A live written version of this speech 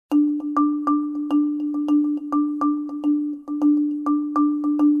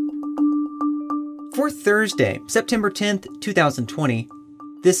For Thursday, September 10th, 2020,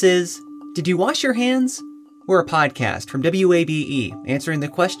 this is Did You Wash Your Hands? We're a podcast from WABE answering the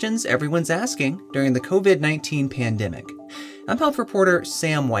questions everyone's asking during the COVID-19 pandemic. I'm health reporter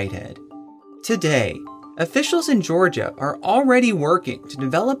Sam Whitehead. Today, officials in Georgia are already working to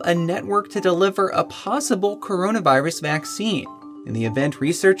develop a network to deliver a possible coronavirus vaccine in the event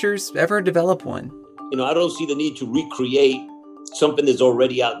researchers ever develop one. I don't see the need to recreate something that's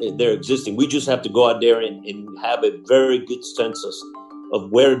already out there existing. We just have to go out there and have a very good census of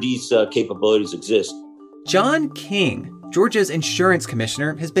where these capabilities exist. John King, Georgia's insurance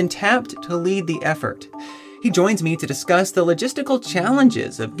commissioner, has been tapped to lead the effort. He joins me to discuss the logistical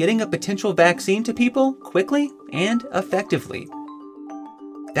challenges of getting a potential vaccine to people quickly and effectively.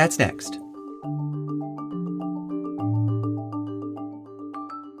 That's next.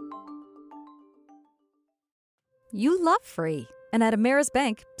 You love free. And at Ameris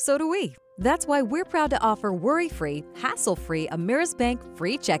Bank, so do we. That's why we're proud to offer worry-free, hassle-free Ameris Bank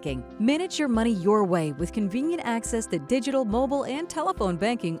free checking. Manage your money your way with convenient access to digital, mobile, and telephone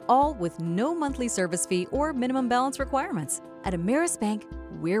banking, all with no monthly service fee or minimum balance requirements. At Ameris Bank,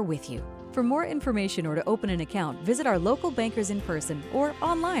 we're with you. For more information or to open an account, visit our local bankers in person or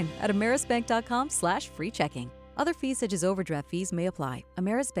online at amerisbank.com/free checking. Other fees such as overdraft fees may apply.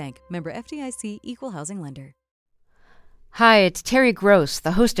 Ameris Bank, member FDIC, equal housing lender. Hi, it's Terry Gross,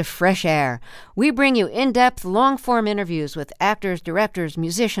 the host of Fresh Air. We bring you in-depth, long-form interviews with actors, directors,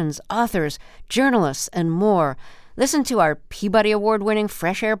 musicians, authors, journalists, and more. Listen to our Peabody Award-winning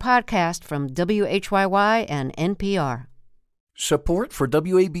Fresh Air podcast from WHYY and NPR. Support for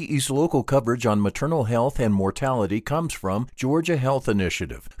WABE's local coverage on maternal health and mortality comes from Georgia Health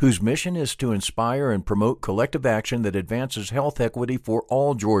Initiative, whose mission is to inspire and promote collective action that advances health equity for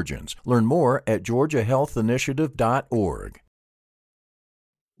all Georgians. Learn more at georgiahealthinitiative.org.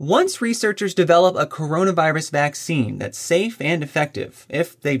 Once researchers develop a coronavirus vaccine that's safe and effective,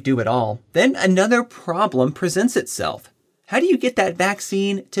 if they do at all, then another problem presents itself. How do you get that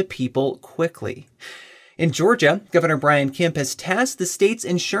vaccine to people quickly? In Georgia, Governor Brian Kemp has tasked the state's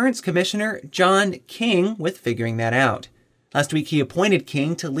insurance commissioner, John King, with figuring that out. Last week, he appointed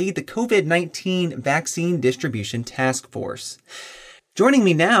King to lead the COVID-19 vaccine distribution task force. Joining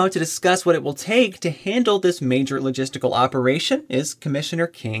me now to discuss what it will take to handle this major logistical operation is Commissioner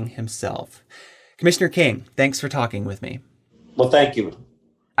King himself. Commissioner King, thanks for talking with me. Well, thank you.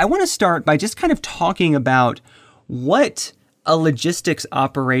 I want to start by just kind of talking about what a logistics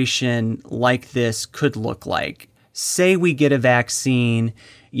operation like this could look like. Say we get a vaccine,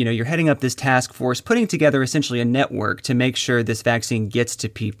 you're heading up this task force, putting together essentially a network to make sure this vaccine gets to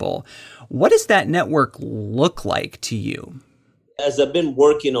people. What does that network look like to you? As I've been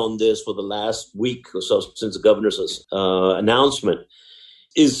working on this for the last week or so since the governor's announcement,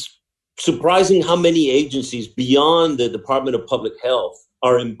 is surprising how many agencies beyond the Department of Public Health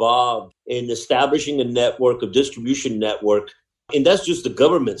are involved in establishing a network, a distribution network. And that's just the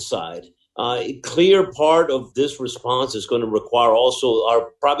government side. A clear part of this response is going to require also our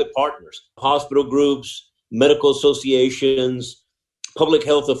private partners, hospital groups, medical associations, public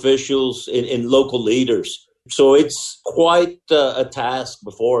health officials, and local leaders. So it's quite a task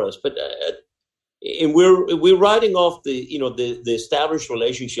before us. But and we're riding off the established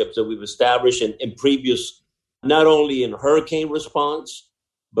relationships that we've established in previous, not only in hurricane response,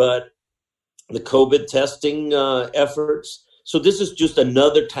 but the COVID testing efforts. So this is just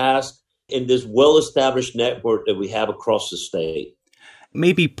another task in this well-established network that we have across the state.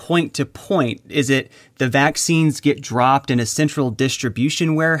 Maybe point to point, is it the vaccines get dropped in a central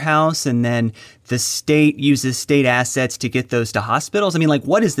distribution warehouse and then the state uses state assets to get those to hospitals?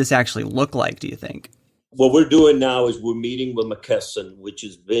 What does this actually look like, do you think? What we're doing now is we're meeting with McKesson, which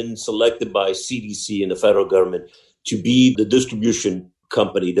has been selected by CDC and the federal government to be the distribution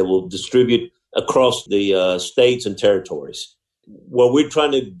company that will distribute across the states and territories. What we're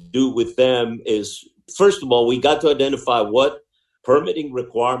trying to do with them is, first of all, we got to identify what permitting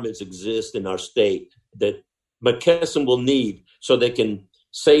requirements exist in our state that McKesson will need so they can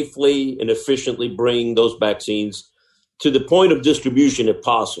safely and efficiently bring those vaccines to the point of distribution if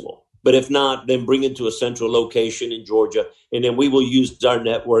possible. But if not, then bring it to a central location in Georgia. And then we will use our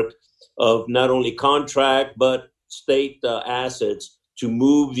network of not only contract, but state assets to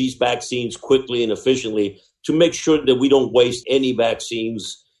move these vaccines quickly and efficiently to make sure that we don't waste any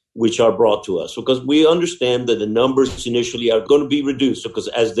vaccines which are brought to us. Because we understand that the numbers initially are going to be reduced because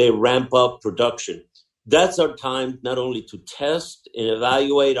as they ramp up production, that's our time not only to test and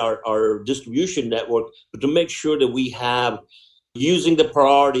evaluate our distribution network, but to make sure that we have, using the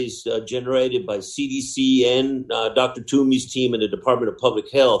priorities generated by CDC and Dr. Toomey's team in the Department of Public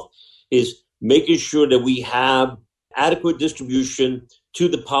Health, is making sure that we have adequate distribution to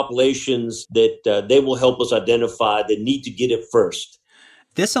the populations that they will help us identify that need to get it first.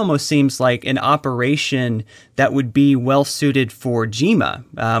 This almost seems like an operation that would be well suited for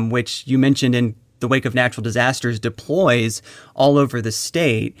GEMA, which you mentioned in the wake of natural disasters deploys all over the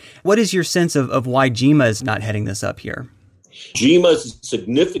state. What is your sense of why GEMA is not heading this up here? GEMA is a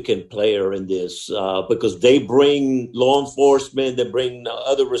significant player in this because they bring law enforcement, they bring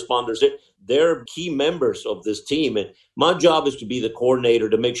other responders. They're key members of this team. And my job is to be the coordinator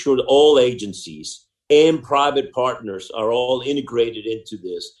to make sure that all agencies and private partners are all integrated into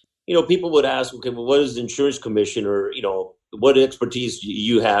this. You know, people would ask, okay, well, what is the insurance commissioner, what expertise do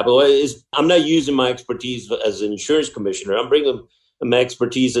you have? Well, I'm not using my expertise as an insurance commissioner. I'm bringing my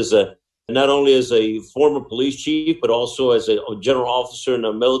expertise as not only as a former police chief, but also as a general officer in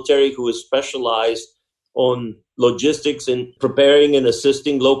the military who is specialized on logistics and preparing and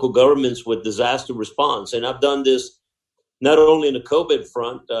assisting local governments with disaster response. And I've done this not only in the COVID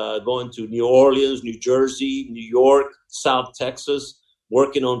front, going to New Orleans, New Jersey, New York, South Texas,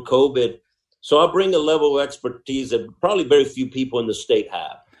 working on COVID. So I bring a level of expertise that probably very few people in the state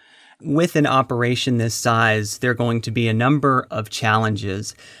have. With an operation this size, there are going to be a number of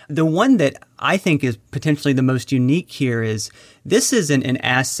challenges. The one that I think is potentially the most unique here is this is an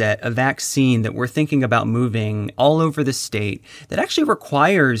asset, a vaccine that we're thinking about moving all over the state that actually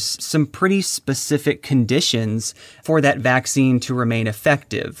requires some pretty specific conditions for that vaccine to remain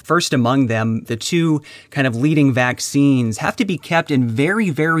effective. First among them, the two kind of leading vaccines have to be kept in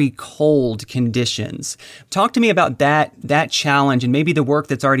very, very cold conditions. Talk to me about that challenge and maybe the work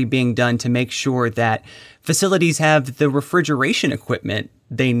that's already being done to make sure that facilities have the refrigeration equipment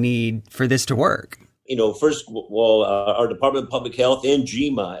they need for this to work. First of all, our Department of Public Health and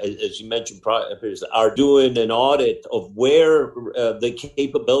GEMA, as you mentioned, are doing an audit of where the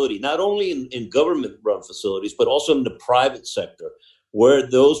capability, not only in government-run facilities, but also in the private sector, where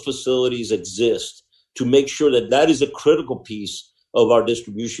those facilities exist, to make sure that is a critical piece of our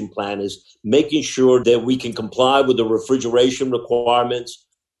distribution plan, is making sure that we can comply with the refrigeration requirements.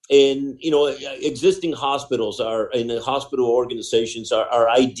 And, existing hospitals and hospital organizations are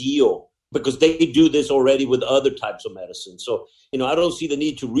ideal because they do this already with other types of medicine. So, I don't see the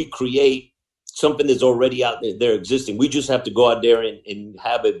need to recreate something that's already out there existing. We just have to go out there and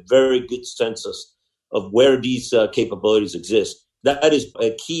have a very good census of where these capabilities exist. That is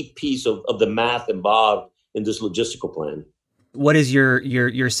a key piece of the math involved in this logistical plan. What is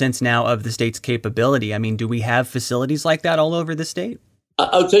your sense now of the state's capability? I mean, do we have facilities like that all over the state?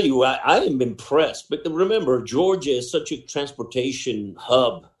 I'll tell you, I am impressed. But remember, Georgia is such a transportation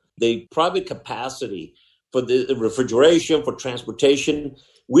hub. The private capacity for the refrigeration, for transportation,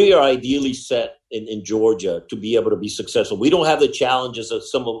 we are ideally set in Georgia to be able to be successful. We don't have the challenges that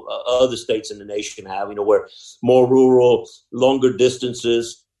some of other states in the nation have, where more rural, longer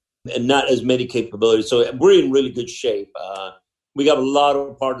distances, and not as many capabilities. So we're in really good shape. We got a lot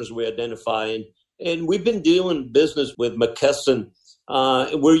of partners we're identifying, and we've been doing business with McKesson.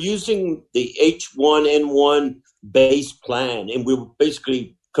 We're using the H1N1 base plan, and we're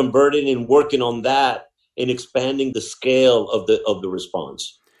basically converting and working on that and expanding the scale of the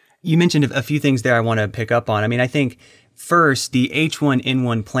response. You mentioned a few things there I want to pick up on. I mean, I think first, the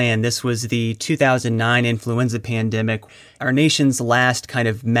H1N1 plan, this was the 2009 influenza pandemic, our nation's last kind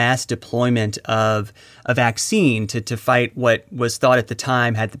of mass deployment of a vaccine to fight what was thought at the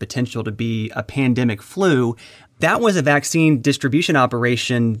time had the potential to be a pandemic flu. That was a vaccine distribution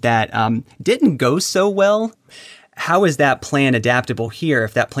operation that didn't go so well. How is that plan adaptable here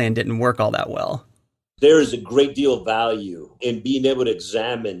if that plan didn't work all that well? There is a great deal of value in being able to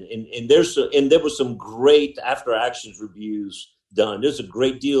examine, and there were some great after actions reviews done. There's a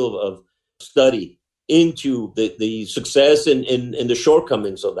great deal of study into the success and the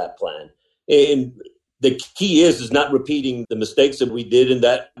shortcomings of that plan. And the key is not repeating the mistakes that we did in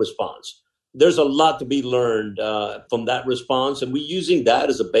that response. There's a lot to be learned from that response, and we're using that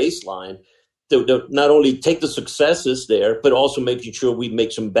as a baseline to not only take the successes there, but also making sure we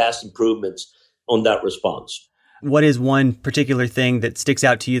make some vast improvements on that response. What is one particular thing that sticks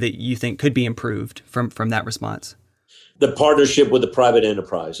out to you that you think could be improved from that response? The partnership with the private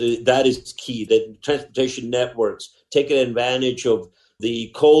enterprise. That is key. The transportation networks taking advantage of the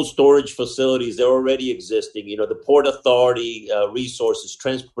cold storage facilities that are already existing, the Port Authority resources,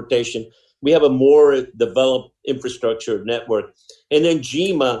 transportation. We have a more developed infrastructure network. And then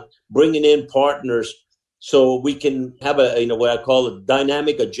GEMA bringing in partners so we can have what I call a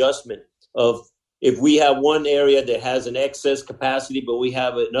dynamic adjustment of if we have one area that has an excess capacity, but we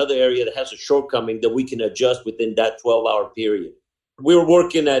have another area that has a shortcoming, that we can adjust within that 12-hour period. We're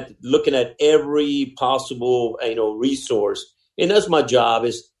looking at every possible, resource. And that's my job,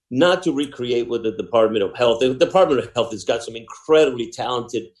 is not to recreate what the Department of Health. The Department of Health has got some incredibly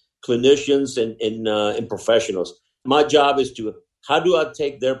talented clinicians and professionals. My job is how do I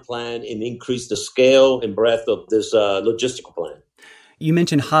take their plan and increase the scale and breadth of this logistical plan? You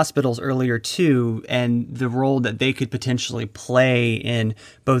mentioned hospitals earlier, too, and the role that they could potentially play in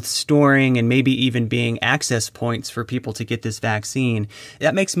both storing and maybe even being access points for people to get this vaccine.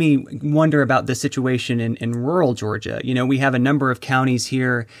 That makes me wonder about the situation in rural Georgia. We have a number of counties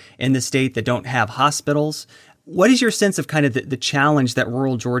here in the state that don't have hospitals. What is your sense of kind of the challenge that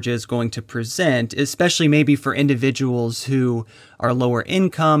rural Georgia is going to present, especially maybe for individuals who are lower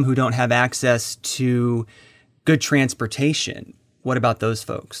income, who don't have access to good transportation? What about those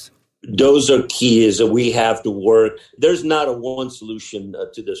folks? Those are keys that we have to work. There's not a one solution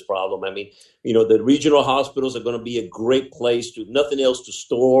to this problem. I mean, the regional hospitals are going to be a great place to, nothing else, to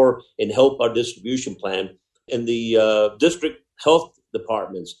store and help our distribution plan. And the district health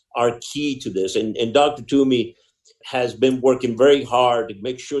departments are key to this. And Dr. Toomey has been working very hard to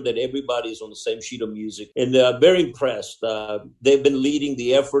make sure that everybody's on the same sheet of music. And very impressed. They've been leading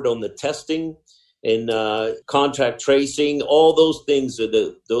the effort on the testing and contact tracing, all those things.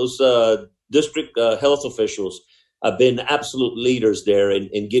 Those district health officials have been absolute leaders there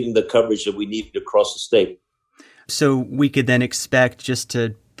in getting the coverage that we need across the state. So we could then expect, just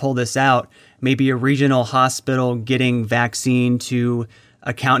to pull this out, maybe a regional hospital getting vaccine to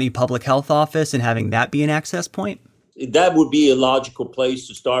a county public health office and having that be an access point? That would be a logical place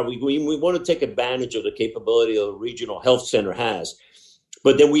to start. We want to take advantage of the capability of a regional health center has.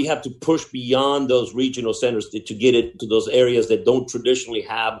 But then we have to push beyond those regional centers to get it to those areas that don't traditionally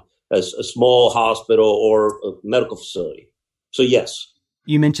have a small hospital or a medical facility. So, yes.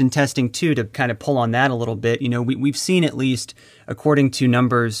 You mentioned testing, too, to kind of pull on that a little bit. We've seen, at least according to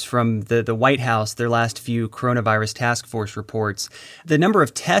numbers from the White House, their last few coronavirus task force reports, the number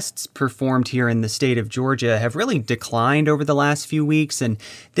of tests performed here in the state of Georgia have really declined over the last few weeks. And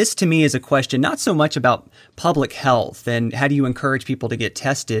this, to me, is a question not so much about public health and how do you encourage people to get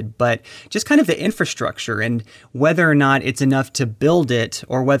tested, but just kind of the infrastructure and whether or not it's enough to build it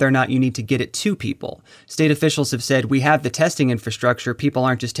or whether or not you need to get it to people. State officials have said we have the testing infrastructure. People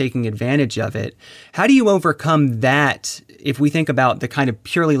aren't just taking advantage of it. How do you overcome that if we think about the kind of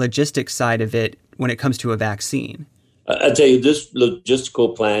purely logistics side of it when it comes to a vaccine? I tell you, this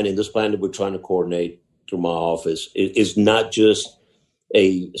logistical plan and this plan that we're trying to coordinate through my office is not just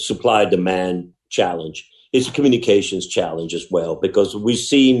a supply-demand challenge. It's a communications challenge as well, because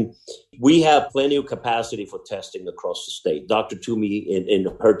we have plenty of capacity for testing across the state. Dr. Toomey and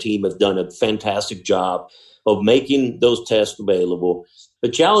her team have done a fantastic job of making those tests available. The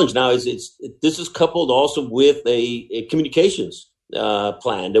challenge now is this is coupled also with a communications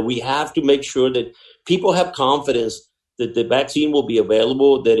plan that we have to make sure that people have confidence that the vaccine will be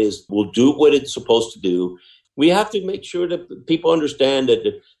available, will do what it's supposed to do. We have to make sure that people understand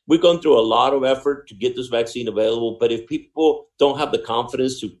that we've gone through a lot of effort to get this vaccine available. But if people don't have the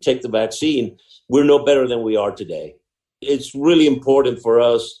confidence to take the vaccine, we're no better than we are today. It's really important for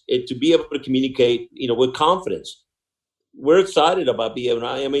us to be able to communicate, with confidence. We're excited about being able.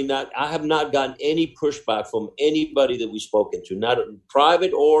 I have not gotten any pushback from anybody that we've spoken to, not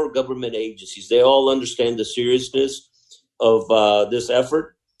private or government agencies. They all understand the seriousness of this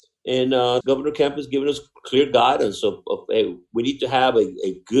effort. And Governor Kemp has given us clear guidance of hey, we need to have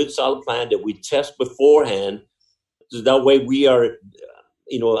a good, solid plan that we test beforehand. So that way we are,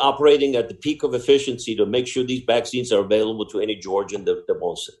 operating at the peak of efficiency to make sure these vaccines are available to any Georgian that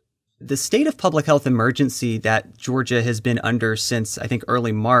wants it. The state of public health emergency that Georgia has been under since, I think,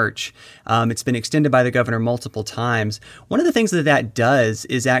 early March, it's been extended by the governor multiple times. One of the things that does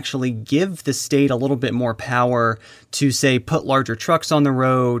is actually give the state a little bit more power to, say, put larger trucks on the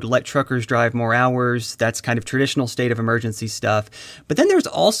road, let truckers drive more hours. That's kind of traditional state of emergency stuff. But then there's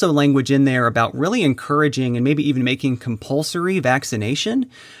also language in there about really encouraging and maybe even making compulsory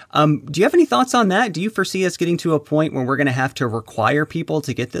vaccination. Do you have any thoughts on that? Do you foresee us getting to a point where we're going to have to require people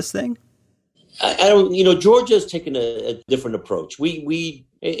to get this thing? I don't. Georgia has taken a different approach.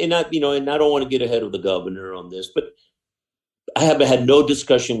 And I don't want to get ahead of the governor on this, but I have had no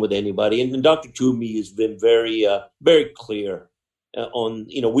discussion with anybody. And Dr. Toomey has been very, very clear on.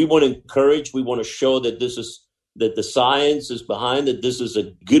 We want to encourage. We want to show that that the science is behind that. This is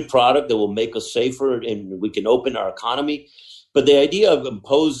a good product that will make us safer and we can open our economy. But the idea of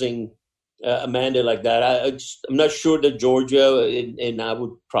imposing a mandate like that, I'm not sure that Georgia and I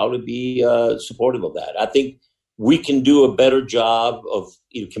would probably be supportive of that. I think we can do a better job of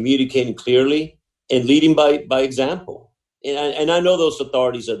communicating clearly and leading by example. And I know those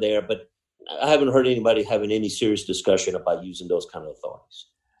authorities are there, but I haven't heard anybody having any serious discussion about using those kind of authorities.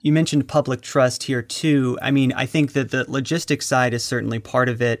 You mentioned public trust here too. I mean, I think that the logistics side is certainly part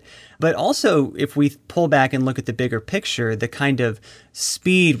of it. But also, if we pull back and look at the bigger picture, the kind of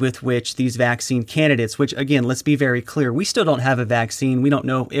speed with which these vaccine candidates, which again, let's be very clear, we still don't have a vaccine. We don't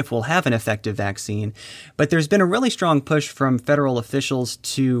know if we'll have an effective vaccine. But there's been a really strong push from federal officials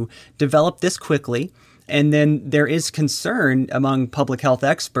to develop this quickly. And then there is concern among public health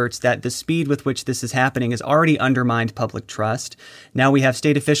experts that the speed with which this is happening has already undermined public trust. Now we have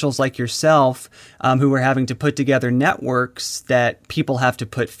state officials like yourself who are having to put together networks that people have to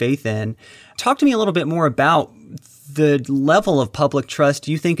put faith in. Talk to me a little bit more about the level of public trust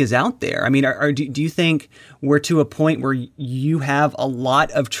you think is out there. I mean, do you think we're to a point where you have a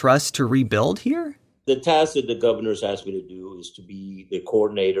lot of trust to rebuild here? The task that the governor's asked me to do is to be the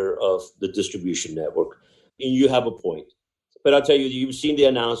coordinator of the distribution network. And you have a point. But I'll tell you, you've seen the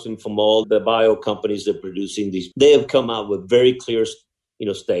announcement from all the bio companies that are producing these. They have come out with very clear,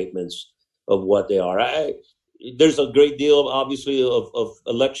 statements of what they are. There's a great deal, obviously, of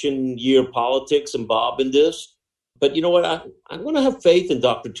election year politics involved in this. But you know what? I want to have faith in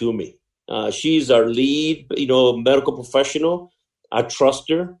Dr. Toomey. She's our lead, medical professional. I trust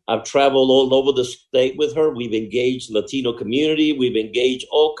her. I've traveled all over the state with her. We've engaged Latino community. We've engaged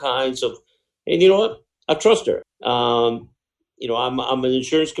all kinds of, and you know what? I trust her. I'm an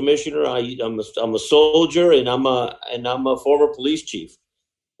insurance commissioner. I'm a soldier, and I'm a former police chief.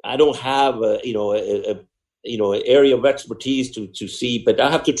 I don't have an area of expertise to see, but I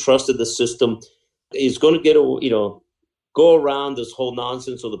have to trust that the system is going to go around this whole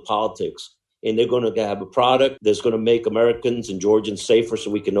nonsense of the politics. And they're going to have a product that's going to make Americans and Georgians safer so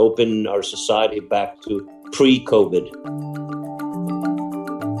we can open our society back to pre-COVID.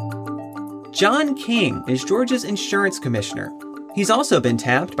 John King is Georgia's insurance commissioner. He's also been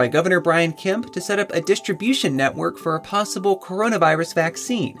tapped by Governor Brian Kemp to set up a distribution network for a possible coronavirus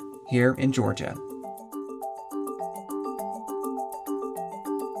vaccine here in Georgia.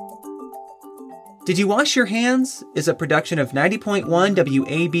 Did You Wash Your Hands is a production of 90.1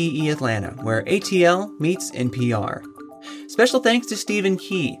 WABE Atlanta, where ATL meets NPR. Special thanks to Stephen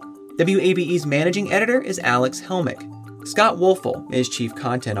Key. WABE's managing editor is Alex Helmick. Scott Wolfel is chief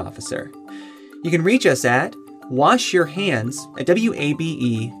content officer. You can reach us at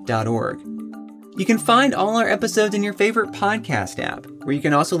washyourhands@wabe.org. You can find all our episodes in your favorite podcast app, where you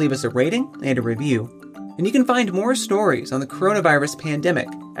can also leave us a rating and a review. And you can find more stories on the coronavirus pandemic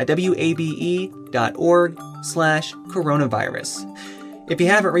at wabe.org/coronavirus. If you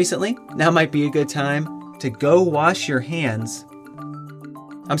haven't recently, now might be a good time to go wash your hands.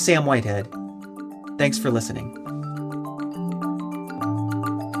 I'm Sam Whitehead. Thanks for listening.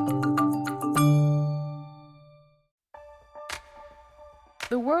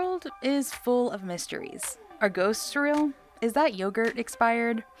 The world is full of mysteries. Are ghosts real? Is that yogurt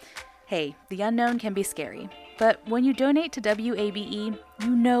expired? Hey, the unknown can be scary, but when you donate to WABE, you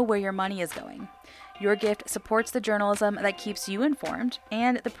know where your money is going. Your gift supports the journalism that keeps you informed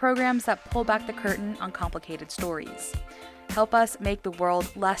and the programs that pull back the curtain on complicated stories. Help us make the world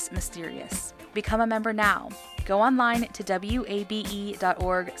less mysterious. Become a member now. Go online to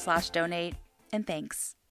wabe.org/donate, and thanks.